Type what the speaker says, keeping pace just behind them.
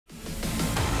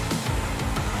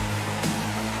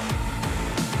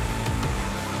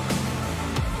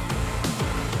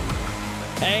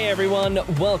Hey everyone,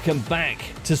 welcome back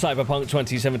to Cyberpunk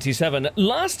 2077.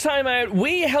 Last time out,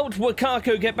 we helped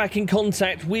Wakako get back in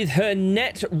contact with her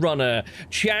net runner,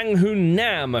 Chang Hun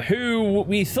Nam, who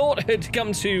we thought had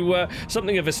come to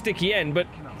something of a sticky end, but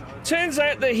turns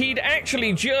out that he'd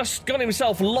actually just got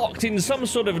himself locked in some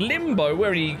sort of limbo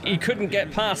where he couldn't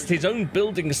get past his own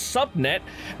building's subnet.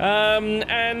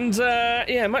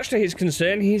 Yeah, much to his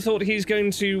concern, he thought he's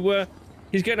going to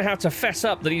have to fess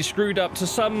up that he screwed up to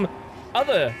some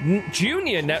other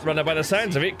junior netrunner by the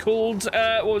sounds of it, called,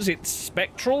 what was it,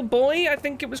 Spectral Boy, I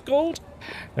think it was called?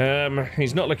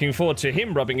 He's not looking forward to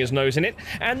him rubbing his nose in it.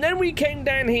 And then we came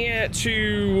down here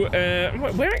to,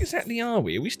 where exactly are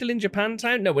we? Are we still in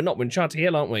Japantown? No, we're not, we're in Charter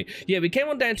Hill, aren't we? Yeah, we came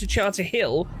on down to Charter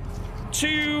Hill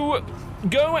to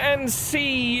go and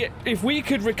see if we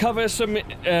could recover some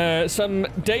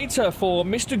data for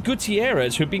Mr.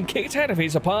 Gutierrez, who'd been kicked out of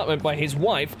his apartment by his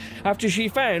wife after she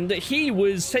found that he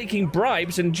was taking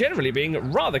bribes and generally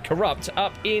being rather corrupt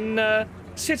up in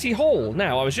City Hall.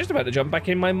 Now, I was just about to jump back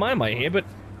in my my here, but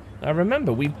I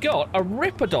remember we've got a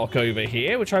Ripperdoc over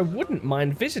here, which I wouldn't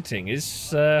mind visiting.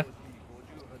 Is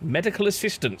medical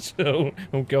assistance. Oh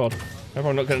God. I'm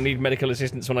not going to need medical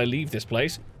assistance when I leave this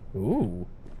place. Ooh,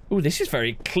 this is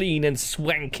very clean and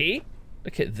swanky.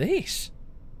 Look at this.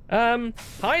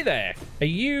 Hi there. Are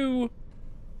you...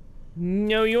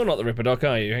 No, you're not the Ripperdoc,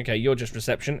 are you? Okay, you're just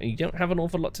reception, and you don't have an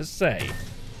awful lot to say.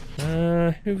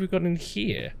 Who have we got in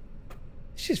here?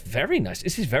 This is very nice.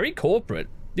 This is very corporate.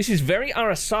 This is very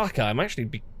Arasaka. I'm actually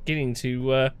beginning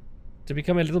to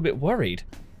become a little bit worried.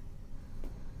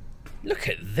 Look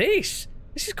at this.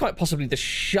 This is quite possibly the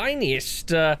shiniest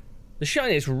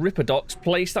Ripperdoc's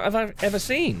place that I've ever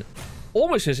seen.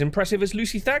 Almost as impressive as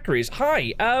Lucy Thackeray's.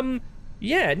 Hi,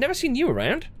 yeah, never seen you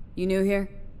around. You new here?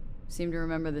 Seem to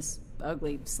remember this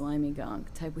ugly, slimy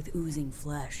gonk, type with oozing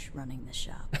flesh, running the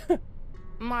shop.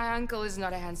 My uncle is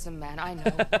not a handsome man, I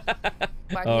know.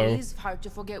 But he is hard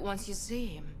to forget once you see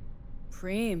him.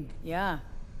 Preem, yeah.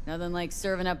 Nothing like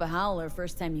serving up a howler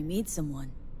first time you meet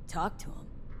someone. Talk to him.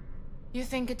 You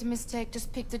think it's a mistake to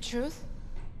speak the truth?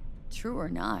 True or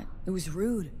not, it was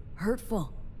rude,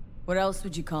 hurtful. What else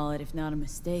would you call it if not a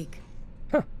mistake?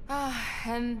 Huh.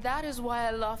 And that is why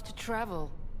I love to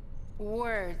travel.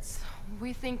 Words.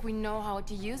 We think we know how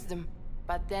to use them,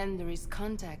 but then there is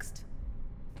context.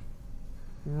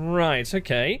 Right,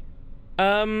 okay.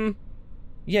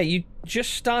 Yeah, you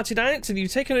just started out and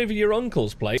you've taken over your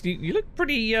uncle's place. You look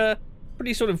pretty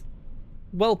sort of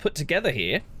well put together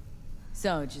here.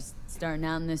 So, just starting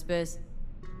out in this biz?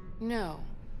 No.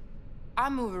 I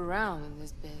move around in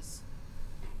this biz.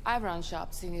 I run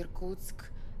shops in Irkutsk,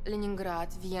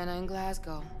 Leningrad, Vienna, and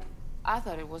Glasgow. I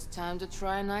thought it was time to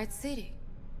try Night City.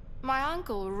 My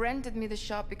uncle rented me the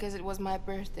shop because it was my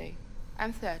birthday.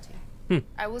 I'm 30.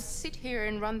 I will sit here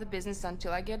and run the business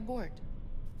until I get bored.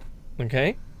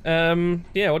 Okay.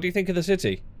 Yeah, what do you think of the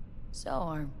city? So,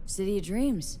 our city of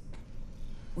dreams.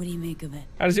 What do you make of it?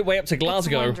 How does it weigh up to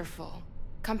Glasgow? It's wonderful.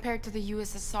 Compared to the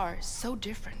USSR, so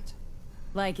different.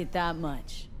 Like it that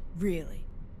much? Really?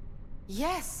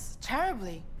 Yes,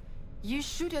 terribly. You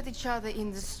shoot at each other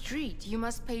in the street. You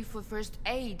must pay for first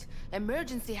aid,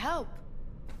 emergency help.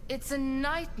 It's a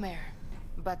nightmare,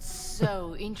 but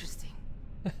so interesting.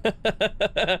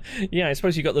 Yeah, I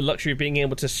suppose you got the luxury of being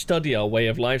able to study our way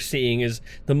of life, seeing as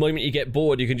the moment you get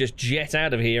bored, you can just jet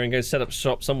out of here and go set up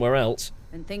shop somewhere else.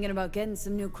 Been thinking about getting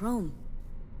some new chrome.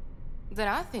 Then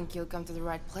I think you'll come to the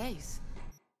right place.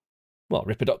 Well,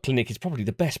 Ripperdoc Clinic is probably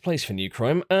the best place for new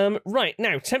crime. Right,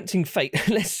 now, tempting fate.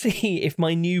 Let's see if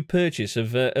my new purchase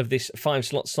of this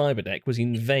 5-slot cyber deck was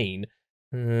in vain.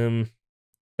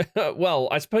 Well,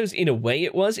 I suppose in a way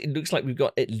it was. It looks like we've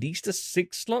got at least a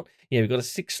 6-slot. Yeah, we've got a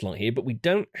 6-slot here, but we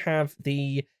don't have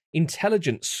the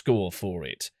intelligence score for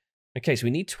it. Okay, so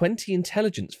we need 20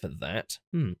 intelligence for that.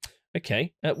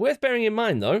 Okay, worth bearing in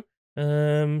mind, though.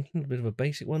 A little bit of a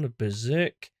basic one of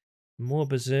Berserk. More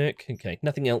Berserk. Okay,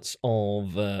 nothing else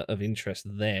of interest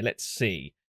there. Let's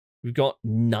see. We've got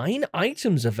 9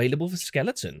 items available for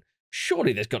Skeleton.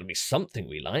 Surely there's got to be something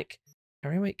we like.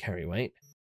 Carry weight, carry weight.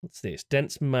 What's this?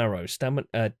 Dense Marrow.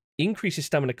 Stamina, increases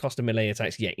stamina cost of melee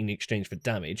attacks, yeah, in exchange for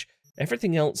damage.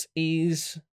 Everything else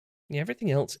is... Yeah, everything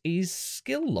else is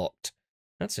skill locked.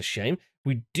 That's a shame.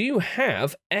 We do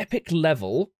have epic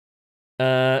level,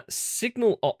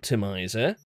 signal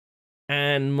optimizer,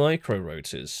 and micro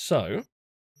rotors. So,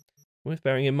 worth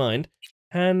bearing in mind.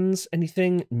 Hands,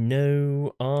 anything?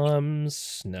 No.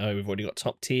 Arms? No. We've already got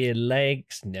top tier.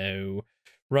 Legs? No.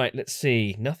 Right, let's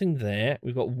see. Nothing there.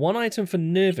 We've got 1 item for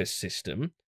nervous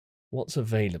system. What's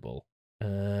available?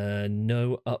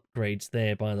 No upgrades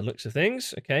there by the looks of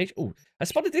things. Okay. Oh, I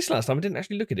spotted this last time. I didn't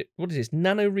actually look at it. What is this?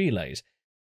 Nano relays.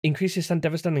 Increases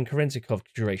Sandevistan and Kerenzikov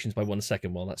durations by 1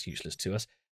 second. Well, that's useless to us.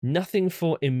 Nothing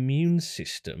for immune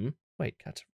system. Wait,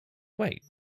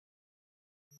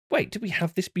 did we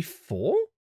have this before?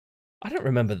 I don't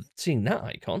remember seeing that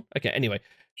icon. Okay, anyway,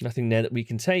 nothing there that we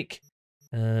can take.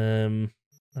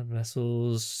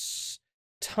 Vessels.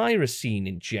 Tyrosine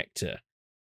injector.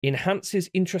 Enhances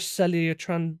intracellular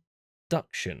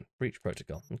transduction. Breach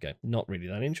protocol. Okay, not really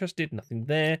that interested. Nothing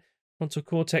there. Frontal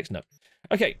cortex. No.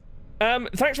 Okay.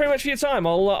 Thanks very much for your time.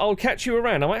 I'll catch you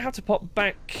around. I might have to pop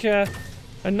back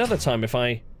another time if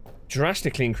I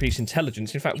drastically increase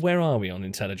intelligence. In fact, where are we on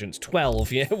intelligence?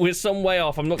 12. Yeah, we're some way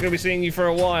off. I'm not going to be seeing you for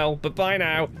a while. But bye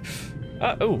now.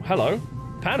 Oh, hello,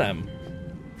 Panam.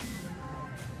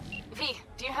 V,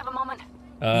 do you have a moment?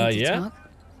 Yeah. Talk?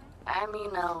 I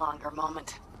mean a longer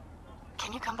moment.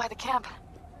 Can you come by the camp?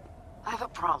 I have a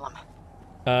problem.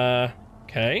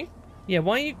 Okay. Yeah,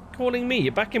 why are you calling me?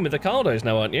 You're back in with the Caldos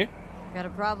now, aren't you? Got a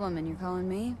problem and you're calling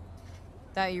me?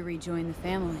 Thought you rejoined the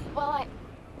family. Well,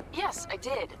 yes, I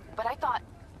did, but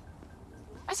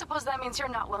I suppose that means you're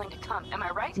not willing to come, am I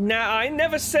right? Nah, I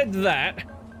never said that.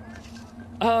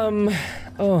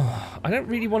 Oh, I don't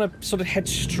really want to sort of head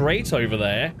straight over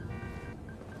there.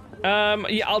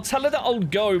 Yeah, I'll tell her that I'll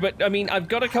go, but I mean, I've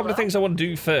got a couple of things I want to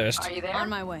do first. Are you there? On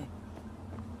my way.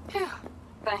 Phew,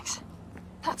 thanks.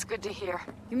 That's good to hear.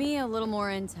 Give me a little more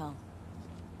intel.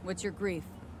 What's your grief?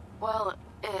 Well,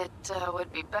 it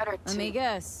would be better to... Let me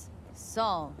guess.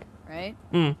 Saul, right?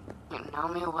 You know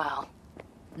me well.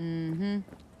 Mm-hmm.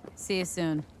 See you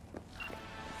soon.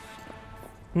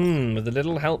 With a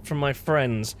little help from my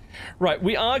friends. Right,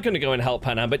 we are going to go and help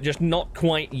Panam, but just not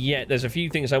quite yet. There's a few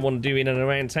things I want to do in and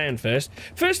around town first.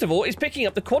 First of all, is picking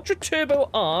up the Quadra Turbo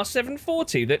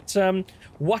R740 that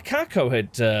Wakako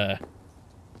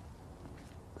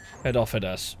had offered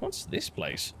us. What's this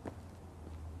place?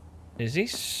 Is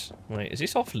this... Wait, is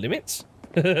this off limits?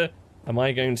 Am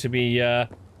I going to be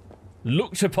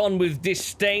looked upon with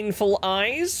disdainful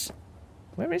eyes?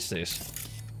 Where is this?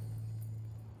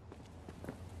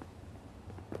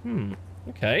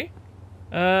 Okay.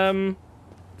 Yeah,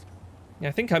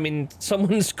 I think I'm in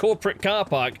someone's corporate car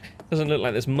park. Doesn't look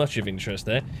like there's much of interest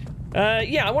there.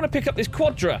 Yeah, I want to pick up this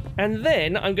Quadra, and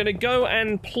then I'm going to go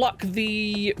and pluck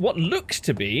the... what looks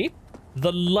to be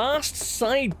the last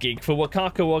side gig for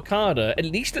Wakako Okada, at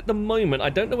least at the moment. I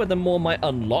don't know whether more might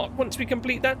unlock once we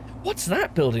complete that. What's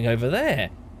that building over there?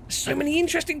 So many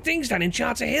interesting things down in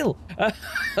Charter Hill.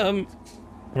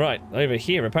 Right, over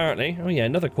here apparently. Oh yeah,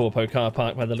 another Corpo car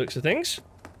park by the looks of things.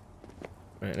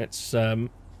 Right, let's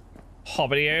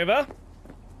hobbity over.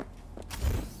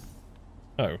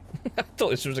 Oh, I thought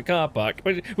this was a car park.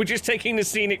 We're just taking the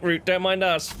scenic route, don't mind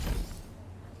us.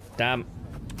 Damn.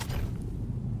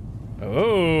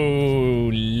 Oh,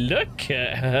 look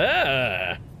at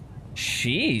her.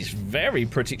 She's very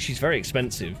pretty. She's very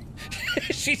expensive.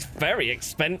 She's very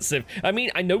expensive. I mean,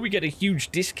 I know we get a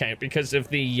huge discount because of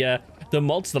the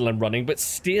mods that I'm running, but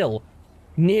still,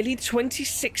 nearly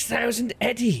 26,000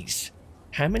 eddies.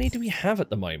 How many do we have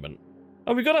at the moment?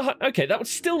 Oh, we got a... Okay, that would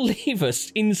still leave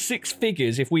us in 6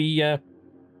 figures if we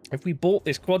bought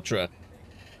this Quadra.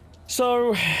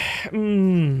 So, I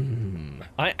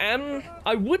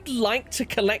would like to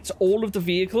collect all of the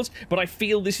vehicles, but I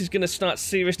feel this is going to start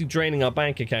seriously draining our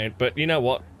bank account. But you know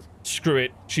what? Screw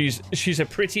it. She's a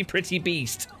pretty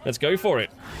beast. Let's go for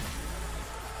it.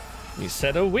 We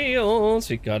set of wheels.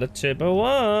 We got a turbo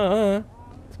R.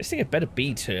 This thing had better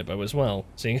be turbo as well,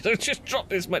 seeing as I just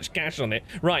dropped this much cash on it.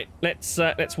 Right, let's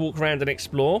walk around and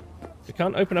explore. We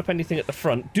can't open up anything at the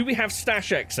front. Do we have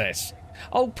stash access?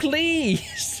 Oh,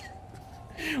 please!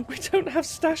 We don't have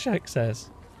stash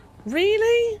access.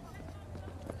 Really?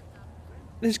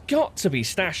 There's got to be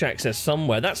stash access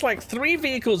somewhere. That's like 3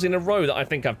 vehicles in a row that I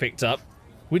think I've picked up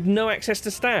with no access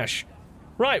to stash.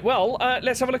 Right, well,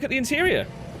 let's have a look at the interior.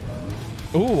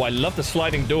 Ooh, I love the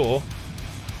sliding door.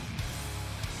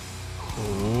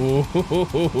 Ooh.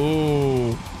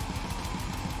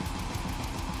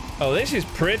 Oh, this is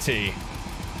pretty.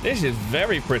 This is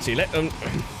very pretty.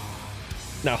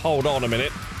 Now, hold on a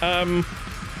minute.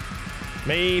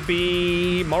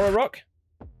 Maybe Mororock?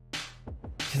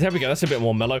 There we go, that's a bit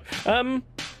more mellow.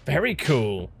 Very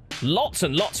cool. Lots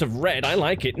and lots of red, I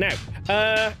like it. Now,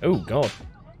 oh god.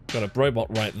 Got a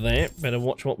robot right there. Better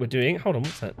watch what we're doing. Hold on,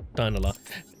 what's that? Dynalar.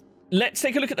 Let's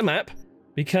take a look at the map,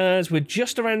 because we're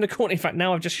just around the corner. In fact,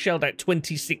 now I've just shelled out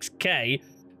 26k.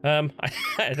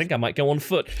 I think I might go on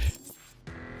foot.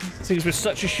 Seems we're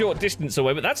such a short distance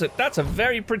away, but that's a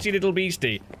very pretty little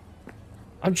beastie.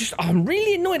 I'm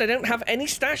really annoyed I don't have any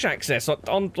stash access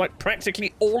on like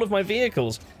practically all of my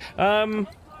vehicles.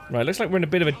 Right, looks like we're in a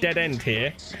bit of a dead end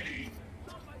here.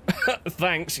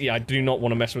 Thanks. Yeah, I do not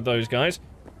want to mess with those guys.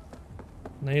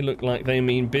 They look like they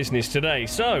mean business today.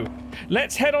 So,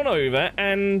 let's head on over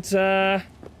and, No,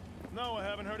 I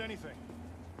haven't heard anything.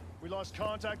 We lost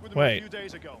contact with them a few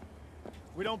days ago.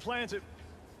 We don't plan to...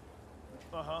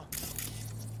 Uh-huh.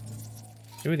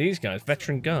 Who are these guys?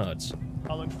 Veteran guards.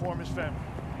 I'll inform his family.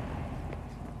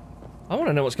 I want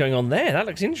to know what's going on there. That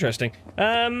looks interesting.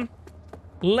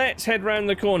 Let's head round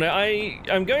the corner.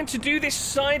 I'm going to do this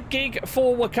side gig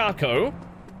for Wakako,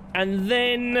 and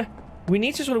then we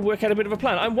need to sort of work out a bit of a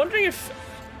plan. I'm wondering if...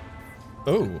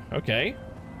 Oh, okay.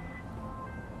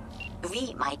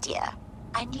 V, my dear,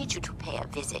 I need you to pay a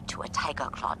visit to a tiger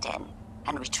claw den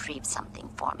and retrieve something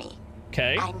for me.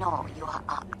 Okay. I know you are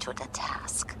up to the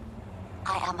task.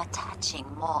 I am attaching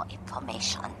more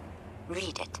information.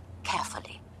 Read it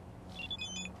carefully.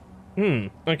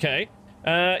 Okay.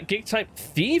 Gig type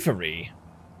thievery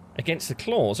against the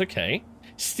claws. Okay.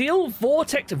 Steal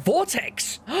Vortex.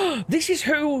 Vortex. This is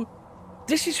who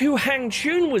Hang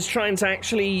Chun was trying to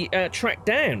actually track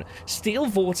down. Steal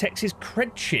Vortex's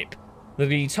cred chip.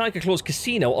 The Tiger Claws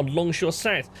Casino on Longshore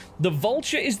South. The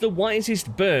vulture is the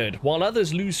wisest bird. While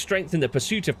others lose strength in the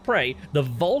pursuit of prey, the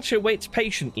vulture waits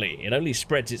patiently. It only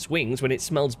spreads its wings when it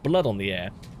smells blood on the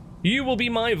air. You will be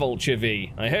my vulture,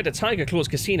 V. I heard a Tiger Claws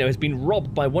casino has been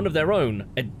robbed by one of their own,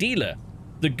 a dealer.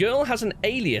 The girl has an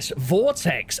alias,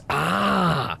 Vortex.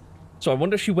 Ah! So I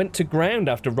wonder if she went to ground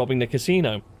after robbing the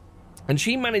casino. And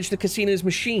she managed the casino's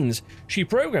machines. She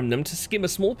programmed them to skim a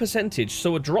small percentage,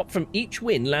 so a drop from each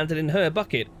win landed in her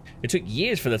bucket. It took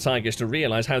years for the Tigers to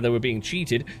realize how they were being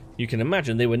cheated. You can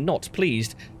imagine they were not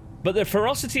pleased. But their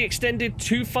ferocity extended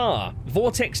too far.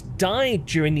 Vortex died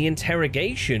during the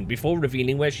interrogation before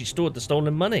revealing where she stored the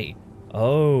stolen money.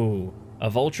 Oh,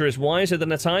 a vulture is wiser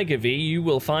than a tiger, V. You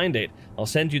will find it. I'll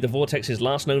send you the Vortex's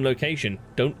last known location.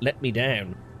 Don't let me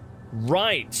down.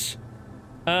 Right.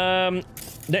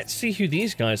 Let's see who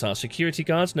these guys are. Security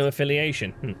guards, no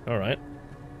affiliation. Alright.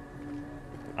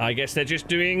 I guess they're just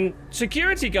doing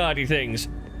security guardy things.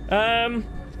 Right,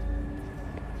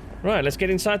 let's get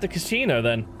inside the casino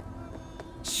then.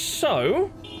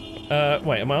 So,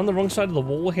 wait, am I on the wrong side of the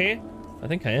wall here? I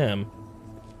think I am.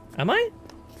 Am I?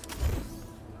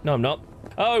 No, I'm not.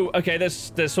 Oh, okay,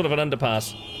 there's sort of an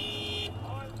underpass.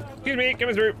 Excuse me,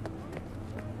 coming through.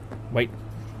 Wait.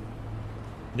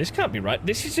 This can't be right.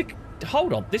 This is a...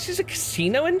 Hold on. This is a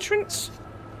casino entrance?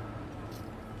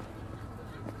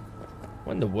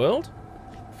 What in the world?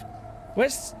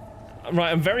 Where's...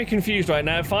 Right, I'm very confused right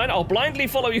now. Fine, I'll blindly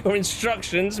follow your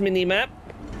instructions, mini-map.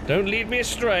 Don't lead me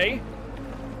astray.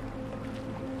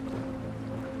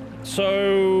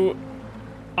 So...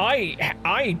 I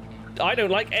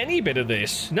don't like any bit of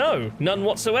this. No, none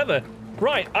whatsoever.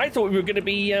 Right, I thought we were going to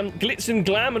be glitz and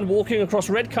glam and walking across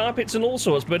red carpets and all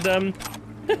sorts, but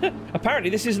apparently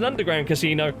this is an underground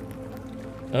casino.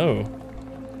 Oh.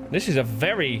 This is a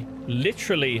very,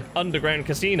 literally underground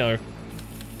casino.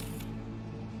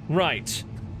 Right.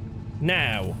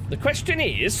 Now, the question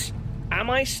is, am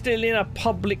I still in a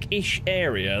public-ish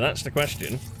area? That's the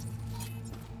question.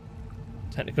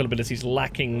 Technical abilities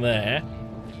lacking there.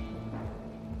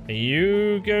 Are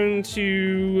you going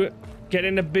to get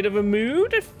in a bit of a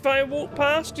mood if I walk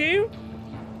past you?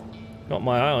 Got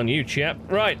my eye on you, chap.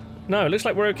 Right. No, looks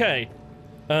like we're okay.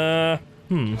 Hi.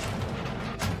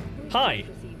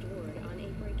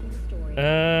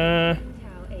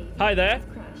 Hi there.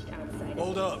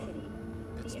 Hold up.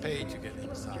 It's paid to get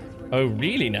inside. Oh,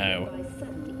 really now?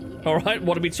 Alright,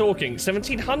 what are we talking?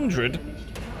 1,700?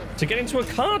 To get into a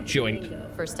card joint?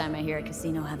 First time I hear a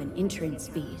casino having entrance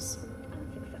fees.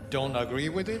 Don't agree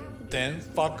with it? Then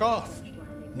fuck off.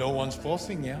 No one's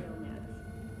forcing you.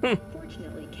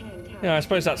 Yeah, I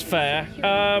suppose that's fair.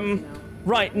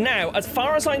 Right, now, as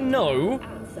far as I know,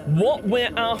 what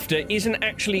we're after isn't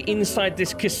actually inside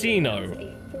this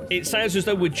casino. It sounds as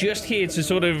though we're just here to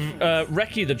sort of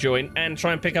recce the joint and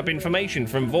try and pick up information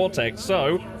from Vortex,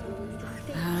 so...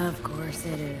 Of course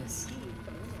it is.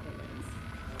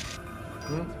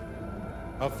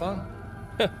 Have fun.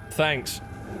 Thanks.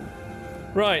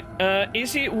 Right,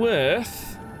 is it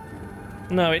worth...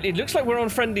 No, it looks like we're on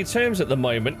friendly terms at the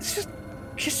moment. This is...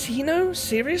 Casino?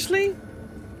 Seriously?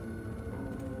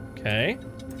 Okay.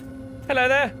 Hello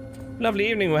there. Lovely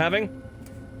evening we're having.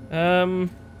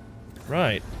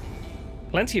 Right.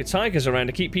 Plenty of tigers around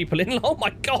to keep people in... Oh my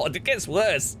god, it gets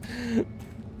worse.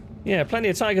 Yeah, plenty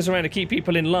of tigers around to keep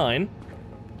people in line.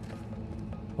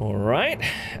 Alright.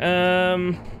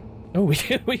 Oh,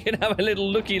 we can have a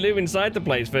little looky-loo inside the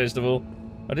place, first of all.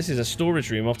 Oh, this is a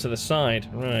storage room off to the side.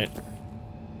 Right.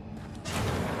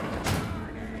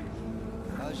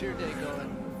 How's your day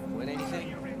going? Win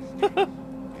anything?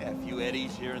 Yeah, a few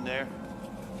eddies here and there.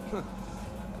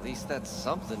 At least that's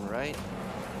something, right?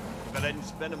 But I didn't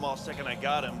spend them all second I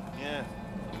got them. Yeah.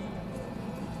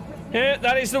 Yeah,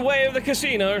 that is the way of the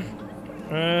casino.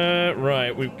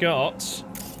 Right, we've got...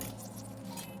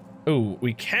 Oh,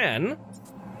 we can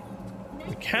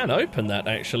open that,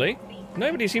 actually.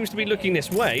 Nobody seems to be looking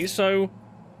this way, so...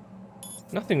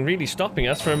 Nothing really stopping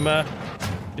us from,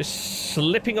 just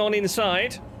slipping on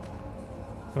inside.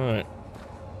 Alright.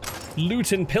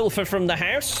 Loot and pilfer from the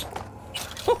house.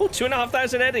 Oh,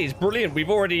 2,500 eddies. Brilliant. We've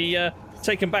already,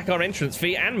 taken back our entrance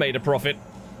fee and made a profit.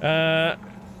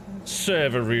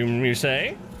 Server room, you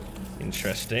say?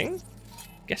 Interesting.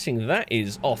 Guessing that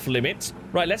is off limits.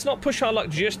 Right, let's not push our luck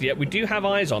just yet. We do have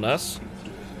eyes on us.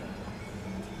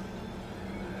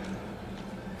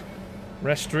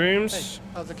 Restrooms. Hey,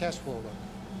 how's the cash flow look?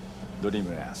 Don't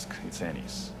even ask. It's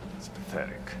Annie's. It's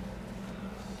pathetic.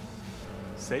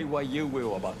 Say what you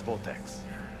will about Vortex.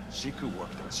 She could work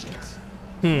those shits.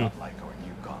 Not like our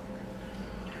new cock.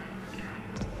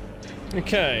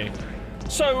 Okay.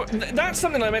 So, that's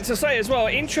something I meant to say as well.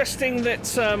 Interesting that,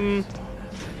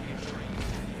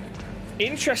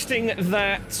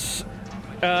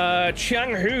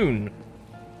 Chang Hoon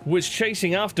was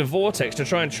chasing after Vortex to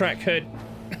try and track her.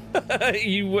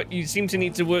 You seem to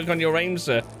need to work on your aim,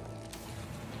 sir.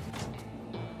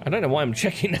 I don't know why I'm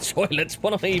checking the toilets.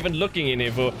 What am I even looking in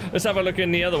here for? Let's have a look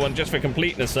in the other one just for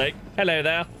completeness sake. Hello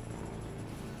there.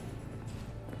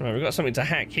 Right, we've got something to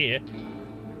hack here.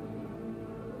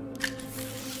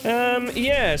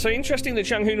 Yeah, so interesting that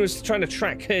Chang Hoon was trying to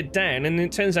track her down, and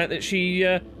it turns out that she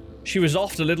was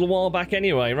off a little while back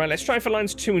anyway. Right, let's try for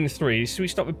lines 2 and 3. So we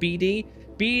start with BD.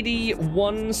 BD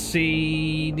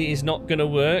 1C is not gonna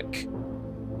work.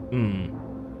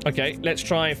 Okay, let's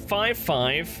try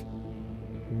 5-5.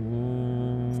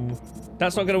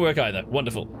 That's not gonna work either.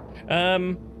 Wonderful.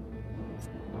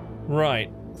 Right.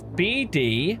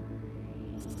 BD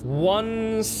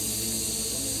 1C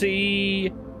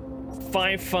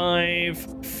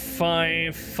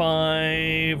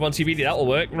 5-5-5-5 1C BD, that'll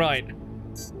work. Right.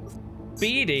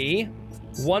 BD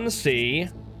 1C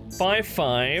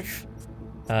 5-5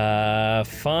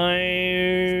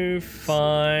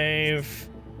 5-5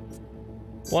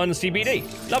 1C BD.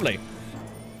 Lovely.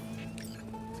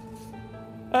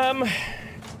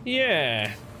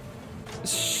 Yeah.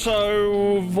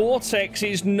 So, Vortex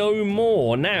is no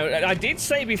more. Now, I did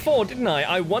say before, didn't I?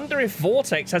 I wonder if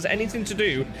Vortex has anything to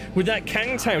do with that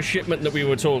Kangtao shipment that we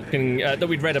were talking, that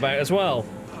we'd read about as well.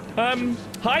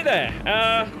 Hi there.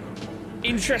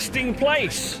 Interesting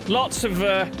place. Lots of,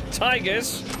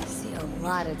 tigers. I see a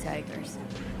lot of tigers.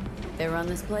 They run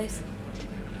this place?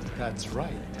 That's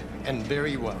right. And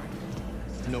very well.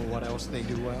 Know what else they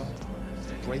do well?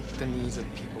 Break the knees of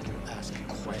people who ask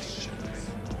questions.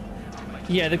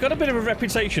 Yeah, they've got a bit of a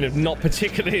reputation of not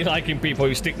particularly liking people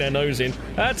who stick their nose in.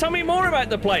 Tell me more about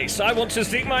the place. I want to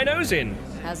stick my nose in.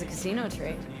 How's the casino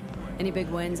trade? Any big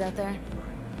wins out there?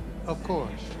 Of course.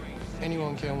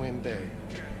 Anyone can win big.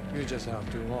 You just have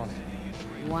to want it.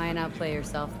 Why not play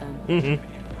yourself then?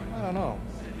 I don't know.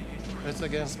 It's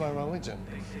against my religion.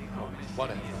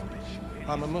 Whatever.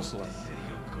 I'm a Muslim.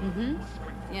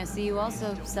 Yeah, so you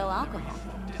also sell alcohol.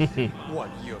 What,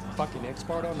 you're a fucking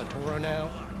expert on the Torah now?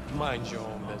 Mind your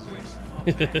own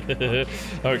business.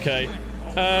 Okay.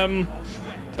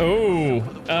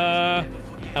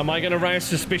 Am I gonna rouse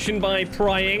suspicion by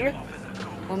prying?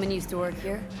 Woman used to work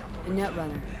here. A net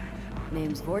runner.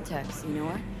 Name's Vortex, you know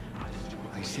her?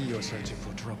 I see you're searching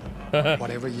for trouble.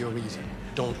 Whatever your reason,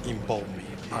 don't involve me.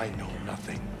 I know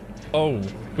nothing. Oh,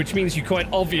 which means you quite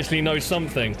obviously know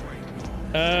something.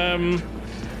 No,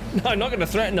 I'm not gonna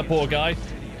threaten the poor guy.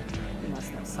 You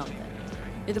must know something.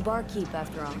 You're the barkeep,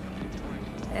 after all.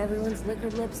 Everyone's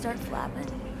liquored lips start flapping.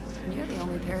 And you're the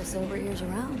only pair of sober ears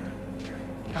around.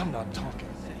 I'm not talking.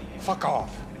 Fuck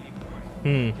off.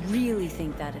 Really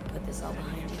think that'd put this all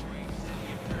behind you?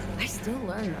 I still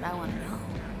learn what I want to know.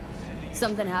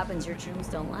 Something happens your chums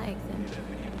don't like, then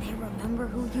they remember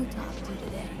who you talked to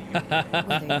today.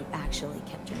 Whether you actually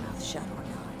kept your mouth shut or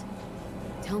not.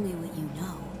 Tell me what you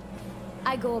know.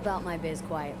 I go about my biz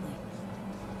quietly.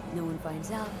 No one finds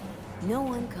out. No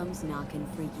one comes knocking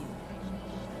for you.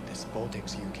 This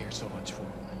Vortex you care so much for,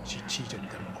 she cheated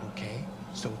them, okay?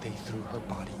 So they threw her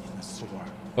body in the sewer.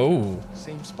 Oh.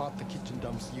 Same spot the kitchen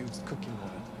dumps used cooking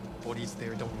oil. Bodies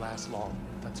there don't last long.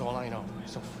 That's all I know.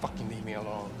 So fucking leave me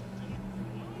alone.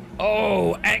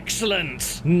 Oh,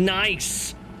 excellent.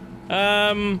 Nice.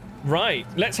 Right,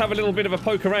 let's have a little bit of a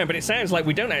poke around, but it sounds like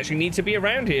we don't actually need to be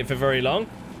around here for very long.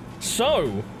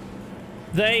 So,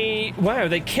 they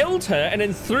killed her and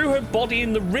then threw her body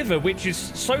in the river, which is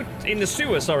so, in the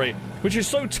sewer, sorry, which is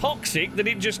so toxic that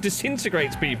it just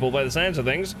disintegrates people by the sounds of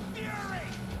things.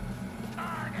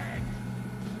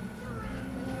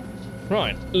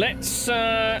 Right, let's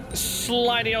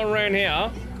slide it on around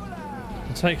here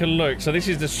and take a look. So this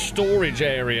is the storage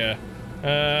area.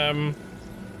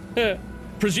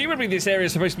 Presumably this area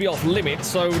is supposed to be off limits,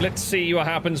 so let's see what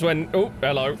happens when... Oh,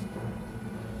 hello.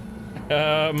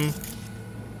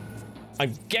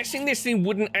 I'm guessing this thing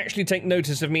wouldn't actually take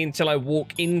notice of me until I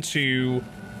walk into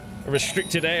a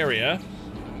restricted area,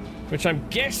 which I'm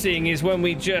guessing is when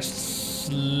we just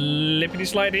slippity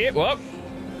slide here. Whoop.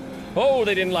 Oh,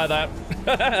 they didn't like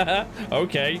that.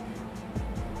 Okay.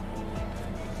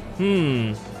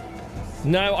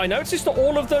 Now, I noticed that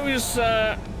all of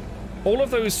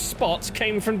those spots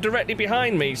came from directly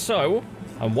behind me, so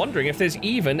I'm wondering if there's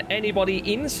even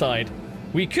anybody inside.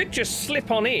 We could just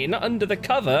slip on in under the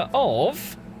cover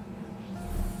of...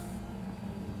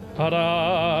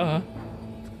 Ta-da!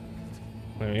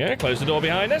 There we go, close the door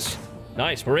behind us.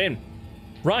 Nice, we're in.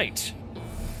 Right.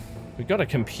 We've got a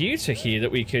computer here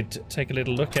that we could take a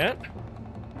little look at.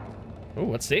 Oh,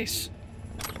 what's this?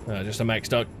 Just a max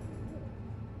duck.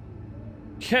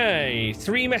 Okay,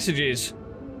 3 messages.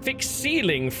 Fixed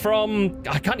ceiling from...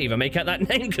 I can't even make out that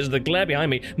name because of the glare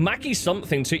behind me. Maki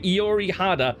something to Iori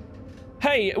Hada.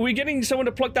 Hey, are we getting someone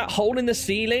to plug that hole in the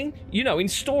ceiling? You know, in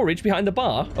storage behind the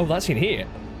bar. Oh, that's in here.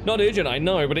 Not urgent, I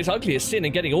know, but it's ugly as sin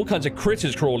and getting all kinds of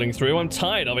critters crawling through. I'm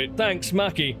tired of it. Thanks,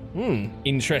 Maki.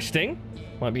 Interesting.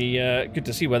 Might be good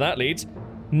to see where that leads.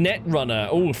 Netrunner.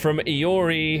 Oh, from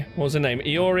Iori... What was her name?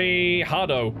 Iori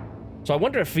Hado. So I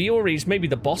wonder if Iori's maybe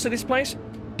the boss of this place?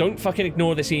 Don't fucking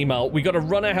ignore this email. We got a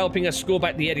runner helping us score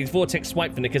back the Eddie's Vortex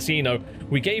swipe from the casino.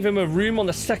 We gave him a room on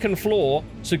the 2nd floor,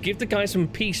 so give the guy some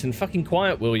peace and fucking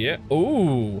quiet, will you?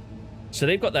 Ooh. So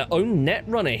they've got their own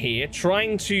Netrunner here,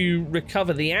 trying to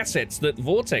recover the assets that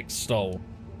Vortex stole.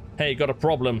 Hey, got a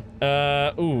problem.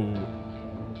 Ooh.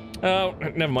 Oh,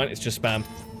 never mind, it's just spam.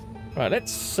 Right,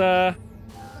 let's, Oh,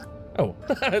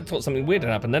 I thought something weird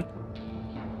had happened then.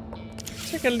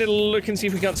 Take a little look and see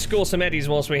if we can't score some Eddies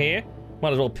whilst we're here.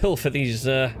 Might as well pilfer these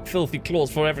filthy claws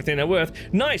for everything they're worth.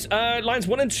 Nice. Lines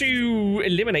 1 and 2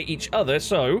 eliminate each other.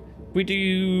 So we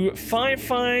do 5,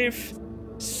 5,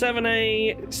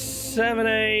 7A,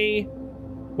 7A.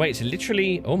 Wait, it's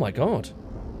literally... Oh my god.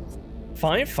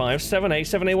 5, 5, 7A,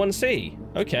 7A, 1C.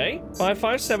 Okay. 5,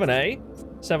 5, 7A,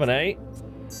 7A,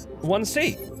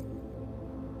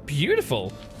 1C.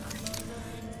 Beautiful.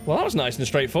 Well, that was nice and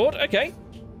straightforward. Okay.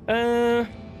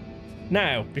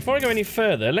 Now, before I go any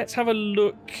further, let's have a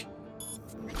look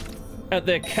at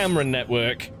their camera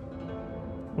network.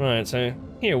 Right, so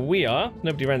here we are.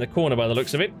 Nobody around the corner by the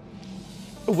looks of it.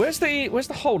 Oh, where's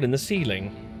the hole in the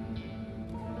ceiling?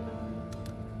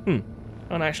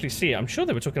 Can't actually see it. I'm sure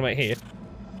they were talking about here.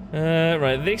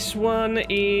 Right, this one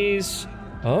is...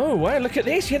 Oh, wow, look at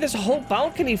this. Yeah, there's a whole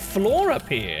balcony floor up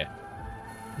here.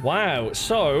 Wow,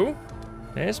 so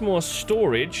there's more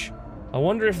storage. I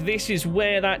wonder if this is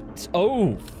where that...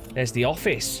 Oh, there's the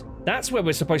office. That's where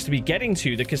we're supposed to be getting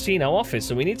to, the casino office.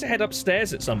 So we need to head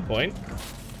upstairs at some point.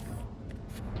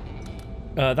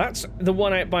 That's the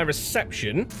one out by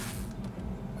reception.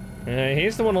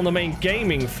 Here's the one on the main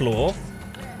gaming floor.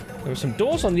 There were some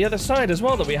doors on the other side as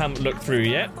well that we haven't looked through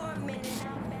yet.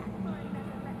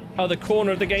 Oh, the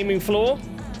corner of the gaming floor.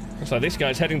 Looks like this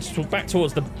guy's heading back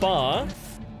towards the bar.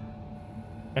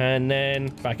 And then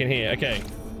back in here. Okay.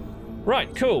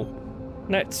 Right, cool.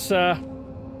 Let's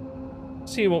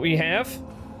see what we have.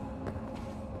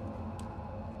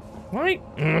 Right.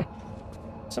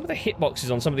 Some of the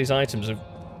hitboxes on some of these items are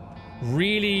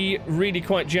really, really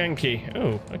quite janky.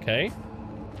 Oh, okay.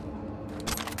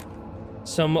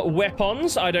 Some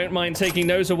weapons. I don't mind taking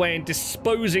those away and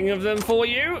disposing of them for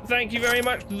you. Thank you very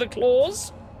much for the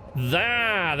claws.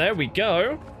 There we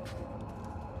go.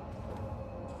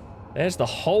 There's the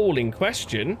hole in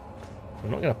question. I'm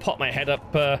not going to pop my head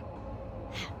up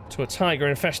to a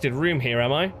tiger-infested room here,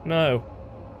 am I? No.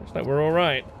 Looks like we're all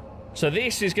right. So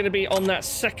this is going to be on that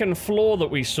 2nd floor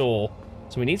that we saw.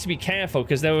 So we need to be careful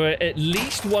because there were at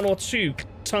least 1 or 2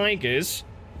 tigers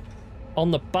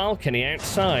on the balcony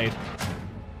outside.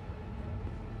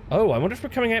 Oh, I wonder if we're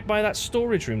coming out by that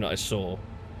storage room that I saw.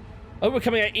 Oh, we're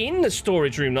coming out in the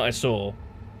storage room that I saw.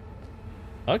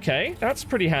 Okay, that's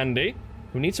pretty handy.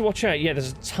 We need to watch out. Yeah,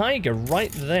 there's a tiger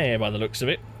right there by the looks of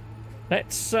it.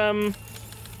 Let's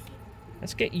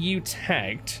get you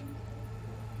tagged.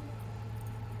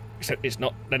 Except it's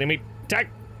not letting me tag.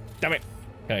 Damn it.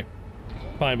 Okay.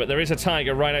 Fine, but there is a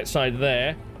tiger right outside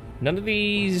there. None of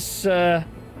these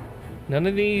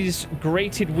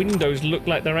grated windows look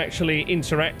like they're actually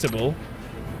interactable.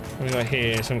 What do we got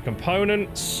here? Some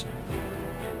components.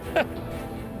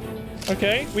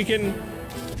 Okay, we can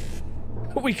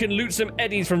loot some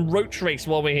eddies from Roach Race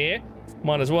while we're here.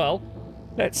 Might as well.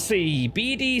 Let's see.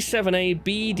 BD7A,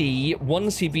 BD,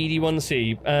 1C, BD,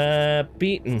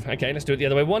 1C. Okay, let's do it the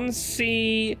other way.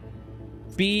 1C,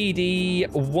 BD,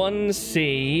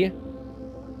 1C.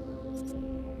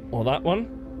 Or that one.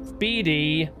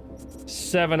 BD,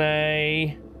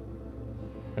 7A.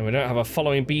 And we don't have a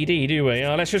following BD, do we?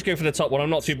 Let's just go for the top one. I'm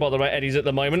not too bothered about eddies at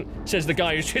the moment. Says the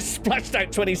guy who's just splashed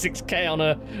out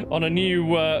 26k on a new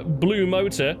blue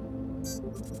motor.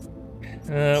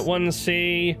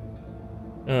 1C.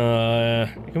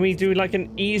 Can we do like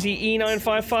an easy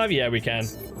E955? Yeah, we can.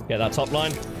 Get that top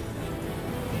line.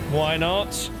 Why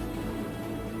not?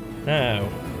 Now.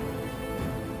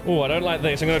 Oh, I don't like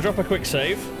this. I'm going to drop a quick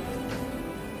save.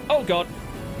 Oh, God.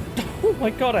 Oh, my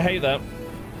God, I hate that.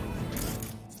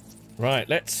 Right,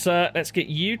 let's get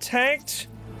you tagged.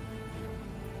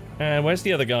 And where's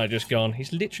the other guy just gone?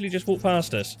 He's literally just walked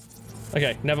past us.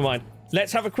 Okay, never mind.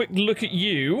 Let's have a quick look at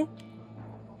you.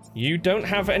 You don't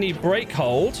have any brake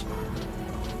hold.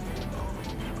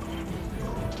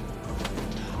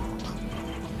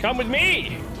 Come with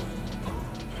me!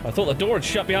 I thought the door had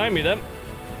shut behind me then.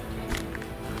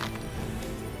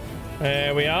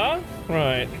 There we are.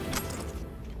 Right.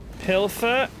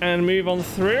 Pilfer and move on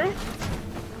through.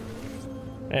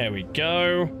 There we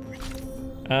go.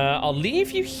 I'll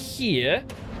leave you here.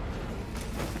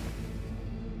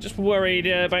 Just worried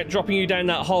about dropping you down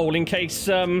that hole in case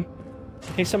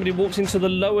somebody walks into the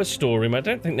lower storeroom. I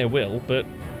don't think they will, but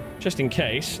just in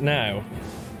case. Now,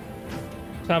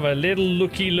 let's have a little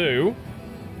looky-loo.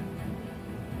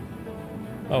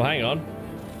 Oh, hang on.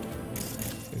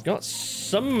 We've got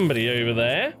somebody over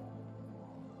there.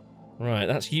 Right,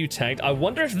 that's you tagged. I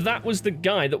wonder if that was the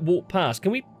guy that walked past.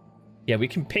 Can we... Yeah, we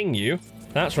can ping you.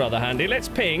 That's rather handy. Let's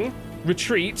ping,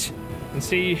 retreat, and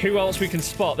see who else we can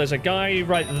spot. There's a guy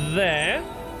right there.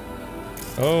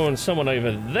 Oh, and someone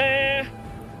over there.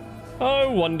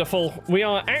 Oh, wonderful. We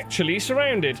are actually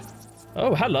surrounded.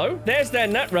 Oh, hello. There's their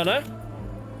netrunner.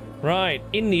 Right,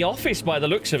 in the office by the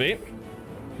looks of it.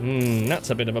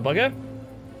 That's a bit of a bugger.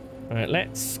 Right,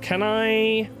 let's... Can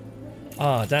I...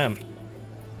 Ah, damn.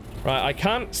 Right, I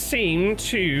can't seem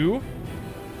to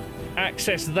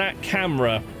access that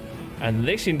camera. And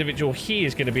this individual here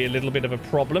is going to be a little bit of a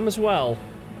problem as well.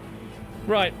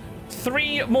 Right,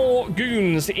 3 more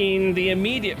goons in the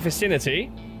immediate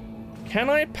vicinity. Can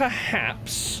I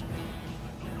perhaps...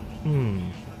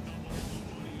 Can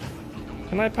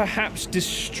I perhaps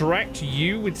distract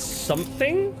you with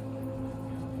something?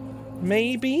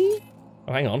 Maybe?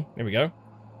 Oh, hang on. Here we go.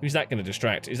 Who's that going to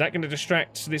distract? Is that going to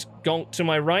distract this gonk to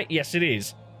my right? Yes, it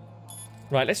is.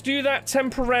 Right, let's do that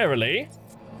temporarily.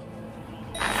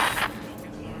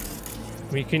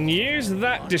 We can use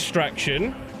that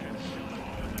distraction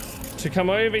to come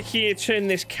over here, turn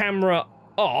this camera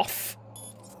off,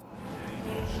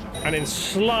 and then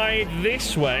slide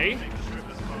this way.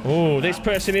 Oh, this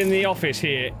person in the office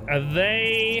here. Do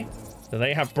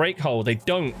they have brake hold? They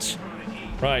don't.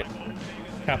 Right.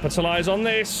 Capitalize on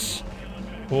this.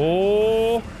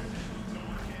 Oh.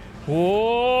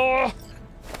 Oh.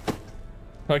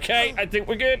 Okay, I think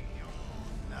we're good.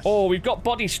 Oh, we've got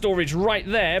body storage right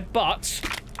there, but...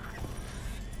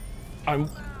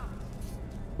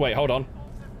 Wait, hold on.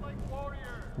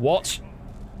 What?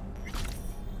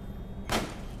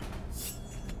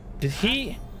 Did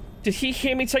he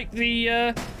hear me take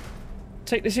the,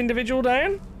 take this individual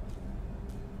down?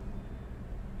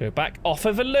 Go back off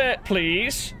of alert,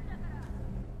 please.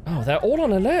 Oh, they're all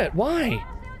on alert. Why?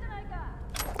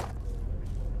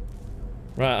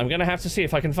 Right, I'm gonna have to see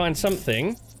if I can find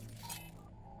something.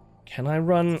 Can I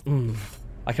run?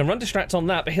 I can run distract on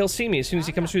that, but he'll see me as soon as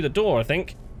he comes through the door, I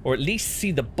think. Or at least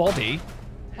see the body.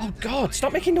 Oh, God,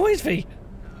 stop making noise, V.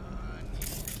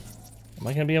 Am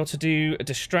I going to be able to do a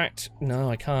distract? No,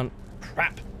 I can't.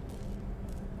 Crap.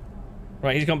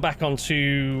 Right, he's gone back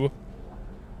onto...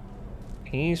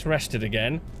 He's rested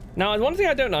again. Now, one thing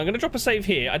I don't know, I'm going to drop a save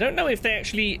here. I don't know if they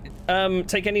actually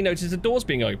take any notice the door's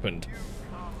being opened.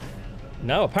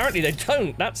 No, apparently they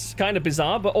don't. That's kind of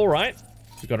bizarre, but all right.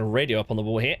 We've got a radio up on the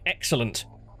wall here. Excellent.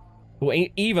 Well,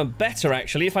 even better,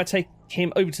 actually, if I take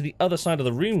him over to the other side of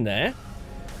the room there.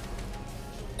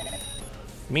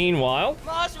 Meanwhile,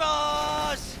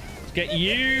 let's get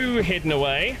you hidden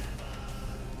away.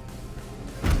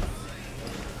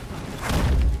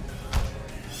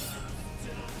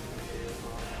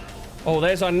 Oh,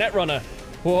 there's our netrunner.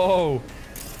 Whoa.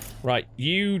 Right,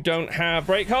 you don't have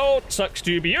break hold. Sucks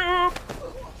to be you.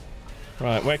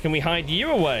 Right, where can we hide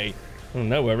you away? Oh,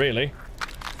 nowhere really.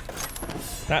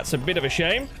 That's a bit of a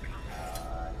shame.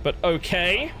 But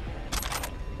okay.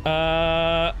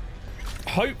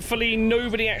 Hopefully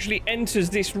nobody actually enters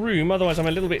this room, otherwise I'm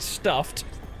a little bit stuffed.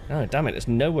 Oh, damn it, there's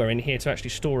nowhere in here to actually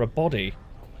store a body.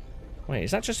 Wait,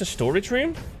 is that just a storage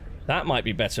room? That might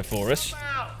be better for us.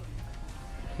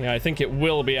 Yeah, I think it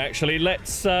will be, actually.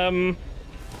 Let's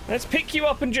pick you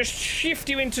up and just shift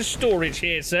you into storage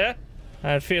here, sir.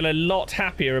 I'd feel a lot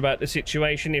happier about the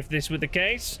situation if this were the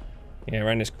case. Yeah,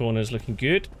 around this corner's looking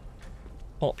good.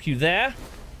 Pop you there.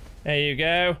 There you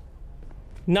go.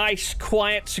 Nice,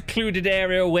 quiet, secluded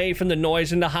area away from the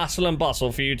noise and the hustle and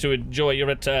bustle for you to enjoy your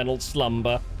eternal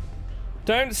slumber.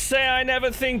 Don't say I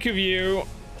never think of you.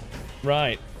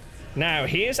 Right. Now,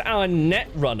 here's our net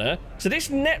runner. So this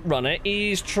net runner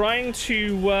is trying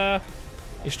to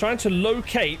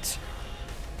locate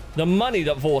the money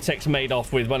that Vortex made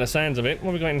off with, by the sounds of it.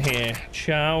 What have we got in here?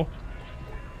 Chow.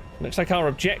 Looks like our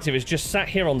objective is just sat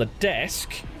here on the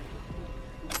desk.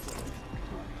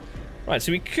 Right,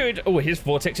 so we could... Oh, here's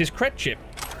Vortex's cred chip.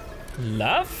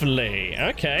 Lovely.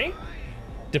 Okay.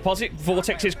 Deposit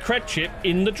Vortex's cred chip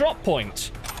in the drop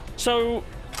point. So...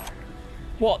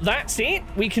 What, that's it?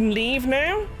 We can leave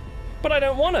now? But I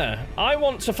don't wanna. I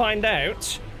want to find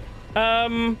out...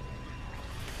 Hold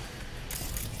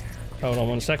on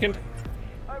one second.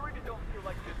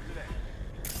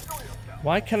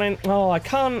 Why can I... Oh, I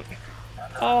can't...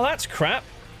 Oh, that's crap.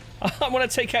 I want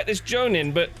to take out this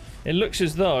Jonin, but it looks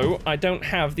as though I don't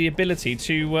have the ability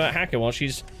to hack her while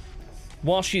she's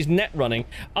net running.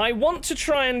 I want to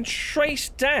try and trace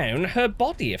down her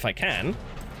body if I can.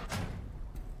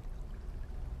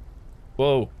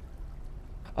 Whoa.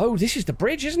 Oh, this is the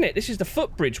bridge, isn't it? This is the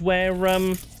footbridge where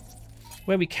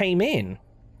we came in.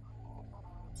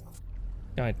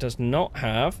 Guy does not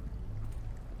have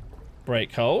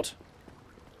brake hold.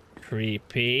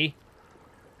 Creepy.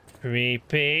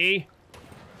 Creepy.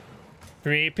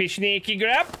 Creepy sneaky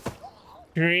grab.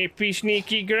 Creepy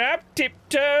sneaky grab.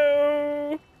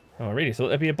 Tiptoe. Oh, I really thought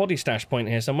there'd be a body stash point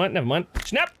here somewhere. Never mind.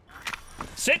 Snap.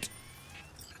 Sit.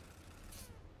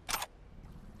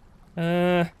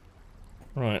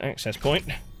 Right, access point.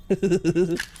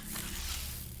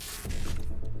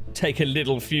 Take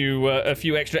a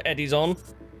few extra eddies on.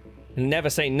 Never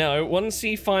say no.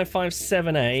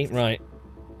 1C557A. Right.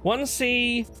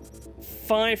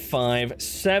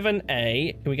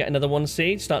 1C557A. Can we get another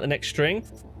 1C? Start the next string.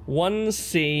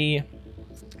 1C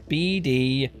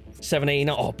BD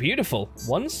 7A. Oh, beautiful.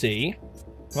 1C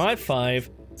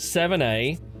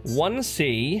 557A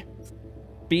 1C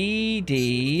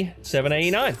BD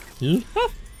 7A9.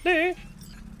 Lovely.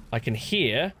 I can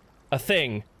hear a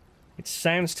thing. It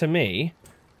sounds to me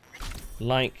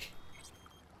like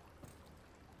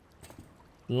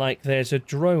there's a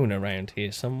drone around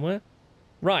here somewhere.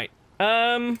 Right.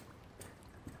 Let's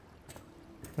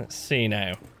see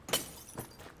now.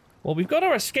 Well, we've got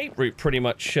our escape route pretty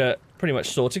much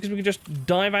sorted because we can just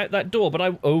dive out that door.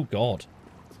 But oh god.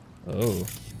 Oh.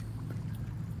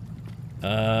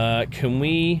 Can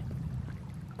we?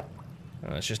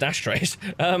 Oh, it's just ashtrays.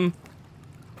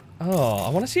 Oh, I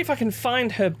want to see if I can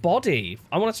find her body.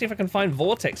 I want to see if I can find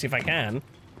Vortex if I can.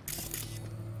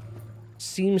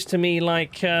 Seems to me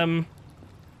like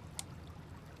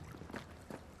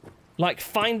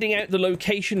finding out the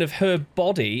location of her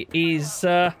body is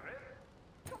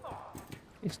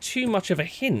too much of a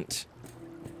hint.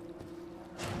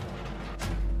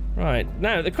 Right,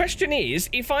 now the question is,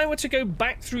 if I were to go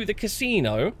back through the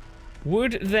casino,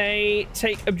 would they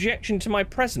take objection to my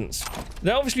presence? They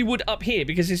obviously would up here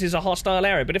because this is a hostile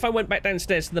area, but if I went back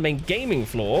downstairs to the main gaming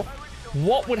floor,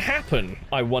 what would happen?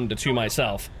 I wonder to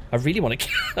myself. I really want to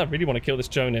kill this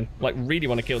Jonin. Like, really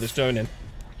want to kill this Jonin.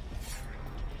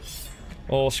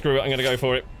 Oh, screw it, I'm gonna go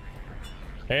for it.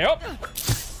 Yep.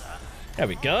 There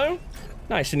we go.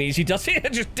 Nice and easy, does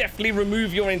it? Just definitely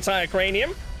remove your entire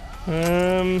cranium.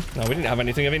 No, we didn't have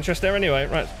anything of interest there anyway.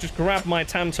 Right, just grab my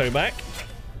Tanto back.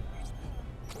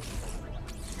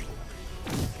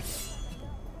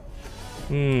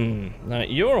 Now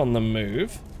you're on the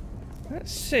move.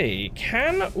 Let's see,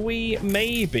 can we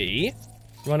maybe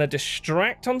run a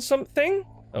distract on something?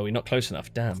 Oh, we're not close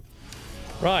enough, damn.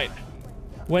 Right,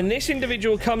 when this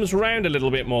individual comes round a little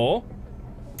bit more,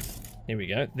 here we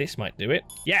go, this might do it.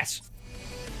 Yes!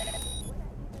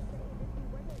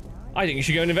 I think you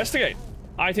should go and investigate.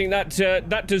 I think that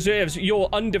that deserves your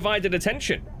undivided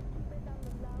attention.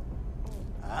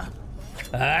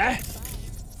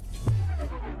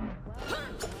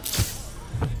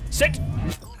 Sit.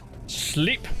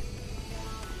 Sleep.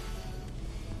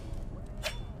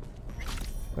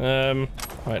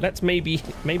 Right, let's maybe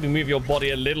move your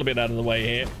body a little bit out of the way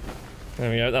here.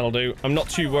 There we go, that'll do. I'm not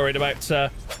too worried about,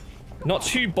 not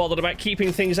too bothered about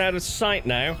keeping things out of sight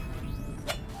now.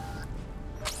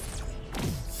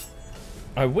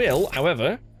 I will,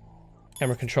 however,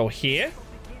 camera control here.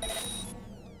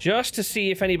 Just to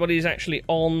see if anybody's actually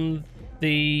on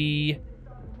the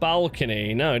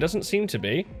balcony. No, it doesn't seem to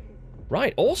be.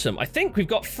 Right, awesome. I think we've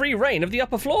got free reign of the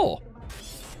upper floor.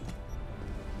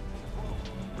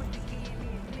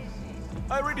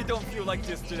 I really don't feel like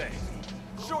this today.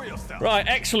 Show yourself. Right,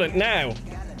 excellent. Now,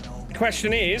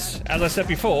 question is, as I said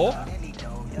before,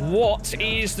 what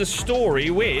is the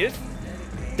story with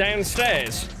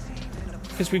downstairs?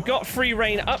 Because we've got free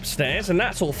reign upstairs, and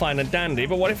that's all fine and dandy,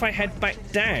 but what if I head back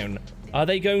down? Are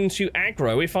they going to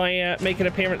aggro if I make an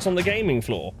appearance on the gaming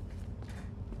floor?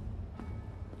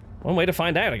 One way to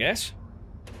find out, I guess.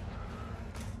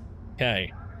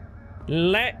 Okay.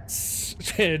 Let's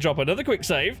drop another quick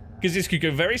save, because this could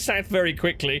go very south very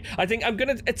quickly. I think I'm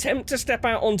going to attempt to step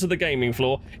out onto the gaming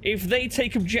floor. If they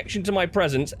take objection to my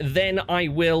presence, then I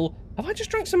will... Have I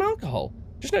just drank some alcohol?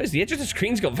 Just noticed the edge of the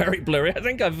screen's got very blurry. I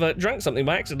think I've drunk something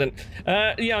by accident.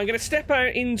 Yeah, I'm going to step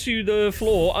out into the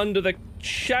floor under the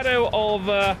shadow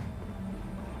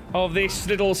of this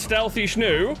little stealthy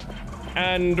schnoo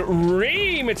and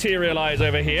rematerialize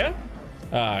over here.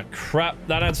 Ah, crap.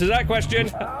 That answers that question.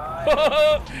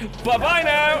 Bye-bye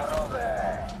now.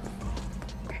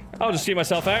 I'll just see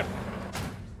myself out.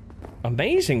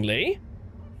 Amazingly.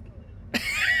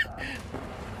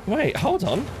 Wait, hold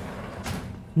on.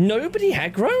 Nobody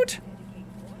aggroed?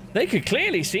 They could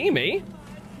clearly see me.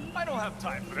 I don't have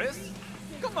time for this.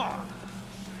 Come on.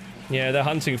 Yeah, they're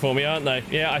hunting for me, aren't they?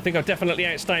 Yeah, I think I've definitely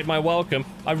outstayed my welcome.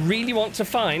 I really want to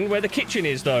find where the kitchen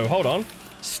is, though. Hold on.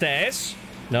 Stairs?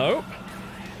 No.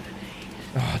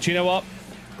 Oh, do you know what?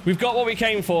 We've got what we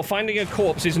came for. Finding a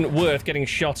corpse isn't worth getting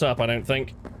shot up, I don't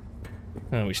think.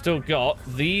 Oh, we still got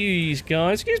these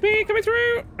guys. Excuse me, coming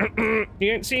through.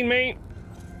 You ain't seen me.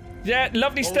 Yeah,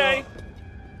 lovely stay.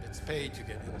 It's paid to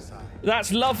get inside.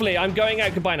 That's lovely. I'm going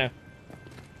out. Goodbye now.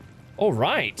 All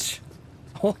right.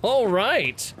 All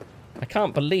right. I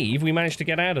can't believe we managed to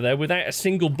get out of there without a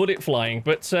single bullet flying,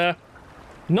 but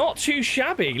not too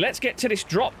shabby. Let's get to this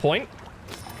drop point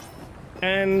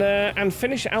and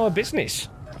finish our business.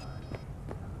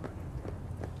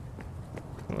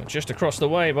 Well, just across the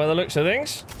way by the looks of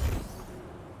things.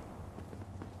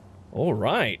 All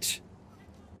right.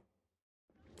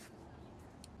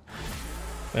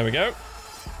 There we go.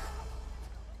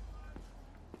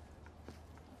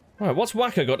 Right, what's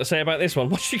Wakako got to say about this one?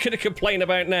 What's she going to complain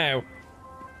about now?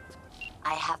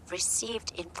 I have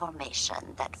received information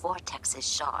that Vortex's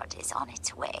shard is on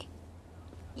its way.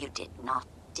 You did not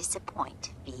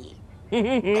disappoint, V.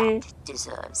 That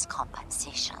deserves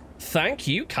compensation. Thank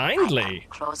you kindly. I am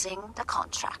closing the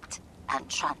contract and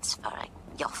transferring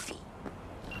your fee.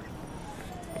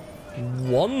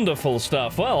 Wonderful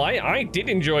stuff. Well, I did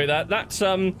enjoy that. That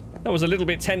was a little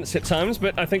bit tense at times,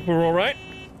 but I think we're all right.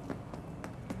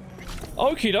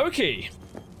 Okie dokie.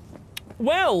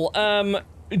 Well,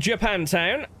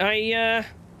 Japantown,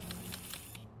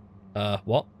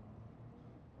 what?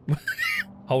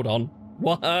 Hold on.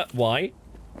 What? Why?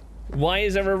 Why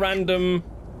is there a random,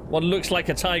 what looks like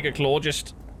a tiger claw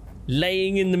just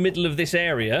laying in the middle of this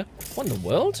area? What in the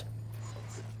world?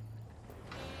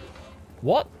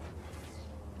 What?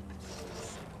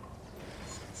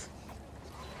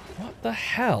 What the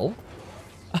hell?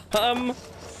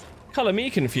 Colour me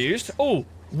confused. Oh,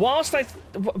 whilst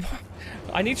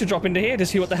I need to drop into here to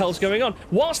see what the hell's going on.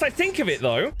 Whilst I think of it,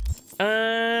 though,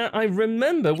 I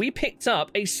remember we picked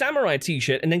up a samurai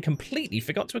t-shirt and then completely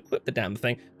forgot to equip the damn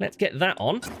thing. Let's get that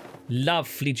on.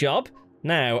 Lovely job.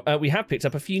 Now, we have picked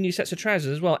up a few new sets of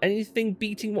trousers as well. Anything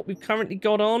beating what we've currently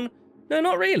got on? No,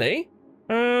 not really.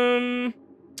 Oh,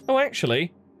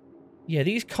 actually. Yeah,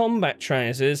 these combat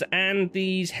trousers and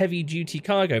these heavy-duty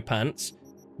cargo pants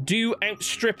do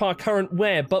outstrip our current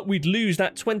wear, but we'd lose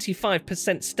that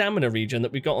 25% stamina regen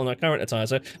that we've got on our current attire,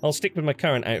 so I'll stick with my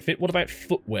current outfit. What about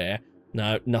footwear?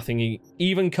 No, nothing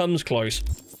even comes close.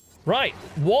 Right,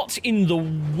 what in the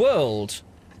world?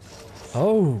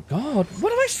 Oh, God,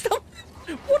 what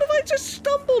have I just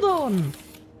stumbled on?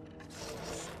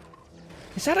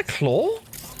 Is that a claw?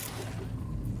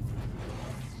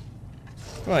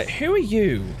 Right, who are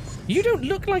you? You don't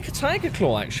look like a tiger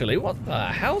claw, actually. What the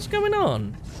hell's going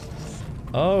on?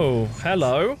 Oh,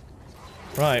 hello.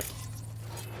 Right.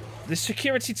 The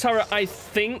security turret, I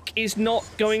think, is not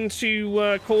going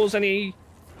to cause any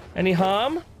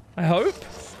harm. I hope.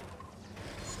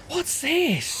 What's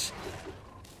this?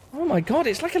 Oh my God!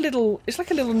 It's like a little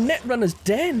netrunner's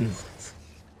den.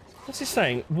 What's it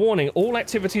saying? Warning, all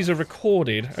activities are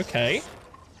recorded. Okay.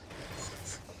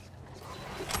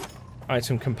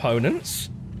 Item components.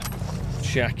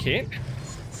 Jacket.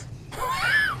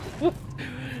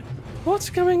 What's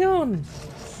going on?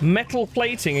 Metal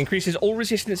plating increases all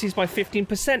resistances by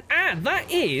 15%. Ah,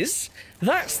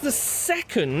 that's the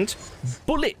second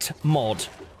bullet mod.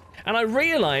 And I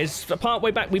realised part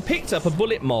way back we picked up a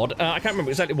bullet mod. I can't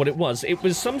remember exactly what it was. It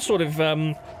was some sort of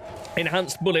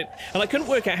enhanced bullet, and I couldn't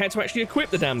work out how to actually equip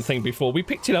the damn thing before. We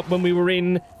picked it up when we were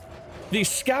in the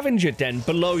scavenger den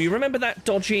below. You remember that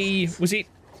dodgy... Was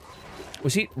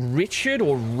it Richard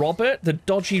or Robert? The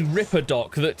dodgy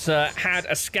Ripperdoc that had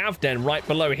a scav den right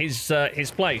below his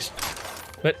place.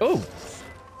 But, oh.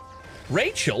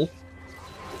 Rachel?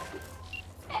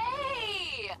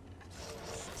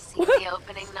 See the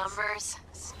opening numbers?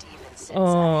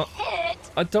 Stevenson's hit.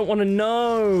 I don't want to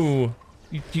know.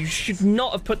 You should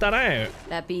not have put that out.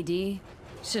 That BD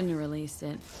shouldn't have released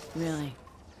it. Really.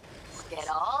 Get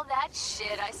all that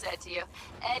shit I said to you.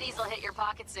 Eddie's will hit your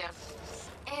pocket soon.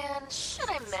 And should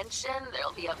I mention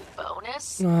there'll be a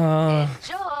bonus? Enjoy.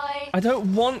 I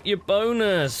don't want your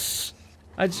bonus.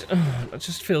 It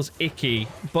just feels icky.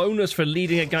 Bonus for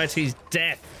leading a guy to his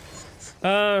death.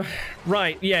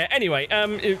 Right, yeah, anyway,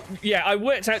 yeah, I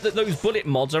worked out that those bullet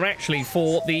mods are actually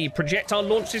for the projectile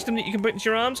launch system that you can put into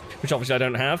your arms, which obviously I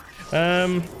don't have.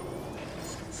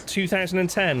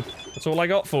 2010. That's all I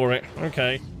got for it.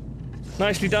 Okay.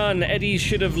 Nicely done. Eddie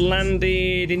should have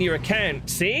landed in your account.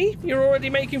 See? You're already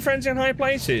making friends in high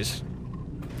places.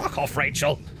 Fuck off,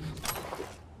 Rachel.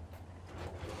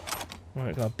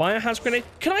 Right, got a biohazard grenade.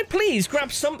 Can I please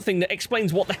grab something that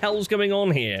explains what the hell's going on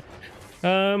here?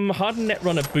 Hardened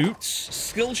Netrunner boots.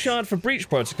 Skill shard for breach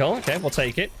protocol. Okay, we'll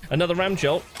take it. Another ram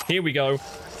jolt. Here we go.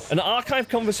 An archive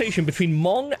conversation between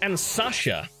Mong and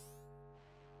Sasha.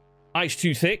 Ice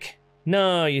too thick?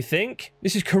 No, you think?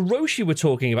 This is Kiroshi we're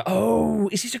talking about. Oh,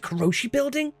 is this a Kiroshi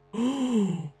building?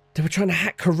 They were trying to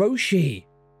hack Kiroshi.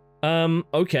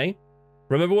 Okay.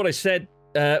 Remember what I said?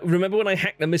 Remember when I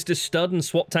hacked the Mr. Stud and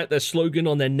swapped out their slogan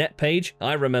on their net page?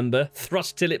 I remember.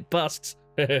 Thrust till it busts.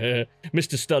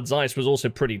 Mr. Stud's ice was also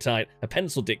pretty tight. A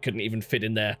pencil dick couldn't even fit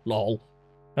in there. Lol.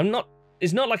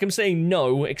 It's not like I'm saying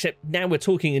no, except now we're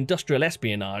talking industrial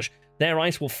espionage. Their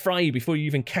ice will fry you before you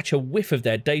even catch a whiff of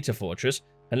their data fortress.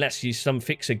 Unless some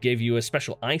fixer gave you a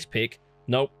special ice pick.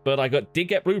 Nope, but I did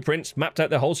get blueprints, mapped out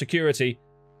their whole security.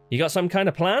 You got some kind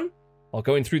of plan? Or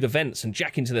going through the vents and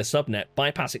jack into their subnet,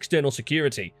 bypass external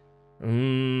security?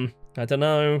 I don't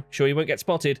know. Sure you won't get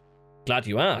spotted? Glad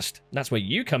you asked. That's where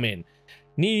you come in.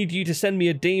 Need you to send me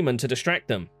a demon to distract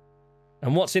them.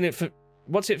 And what's in it for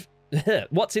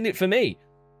me?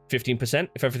 15%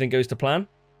 if everything goes to plan?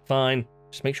 Fine.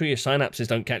 Just make sure your synapses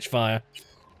don't catch fire.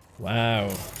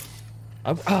 Wow.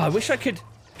 I wish I could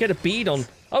get a bead on...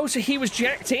 Oh, so he was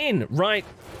jacked in. Right.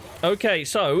 Okay,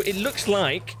 so it looks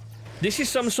like this is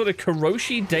some sort of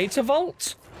Kiroshi data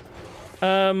vault.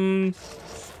 Yeah,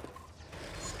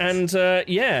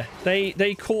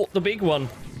 they caught the big one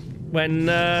when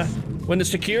the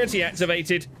security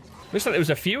activated. Looks like there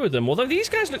was a few of them, although these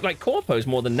guys look like corpos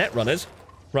more than netrunners.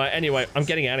 Right, anyway, I'm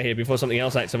getting out of here before something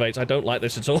else activates. I don't like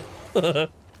this at all.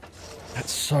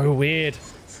 That's so weird.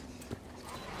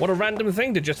 What a random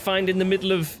thing to just find in the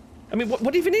middle of... I mean,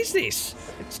 what even is this?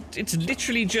 It's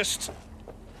literally just...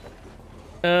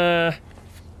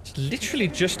 It's literally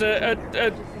just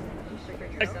a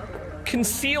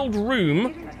concealed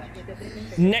room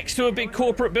next to a big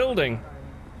corporate building.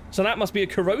 So that must be a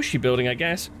Kiroshi building, I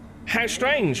guess. How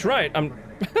strange. Right,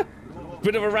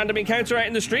 bit of a random encounter out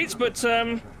in the streets, but,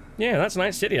 yeah, that's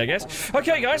Night City, I guess.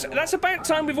 Okay, guys, that's about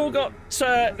time we've all got...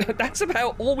 that's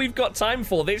about all we've got time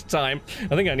for this time.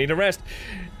 I think I need a rest.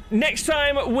 Next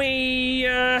time, we...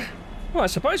 well, I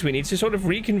suppose we need to sort of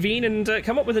reconvene and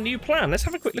come up with a new plan. Let's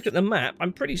have a quick look at the map.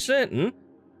 I'm pretty certain...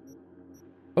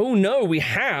 Oh, no, we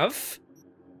have...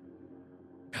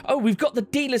 Oh, we've got the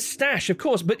dealer's stash, of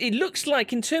course, but it looks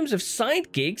like in terms of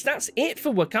side gigs, that's it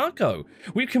for Wakako.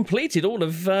 We've completed all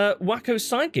of Wako's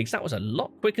side gigs. That was a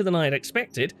lot quicker than I had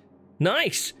expected.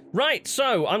 Nice. Right,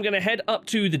 so I'm going to head up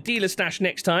to the dealer's stash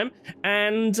next time.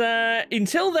 And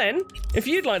until then, if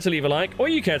you'd like to leave a like or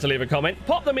you care to leave a comment,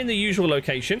 pop them in the usual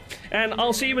location. And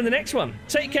I'll see you in the next one.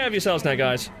 Take care of yourselves now,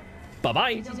 guys.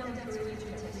 Bye-bye.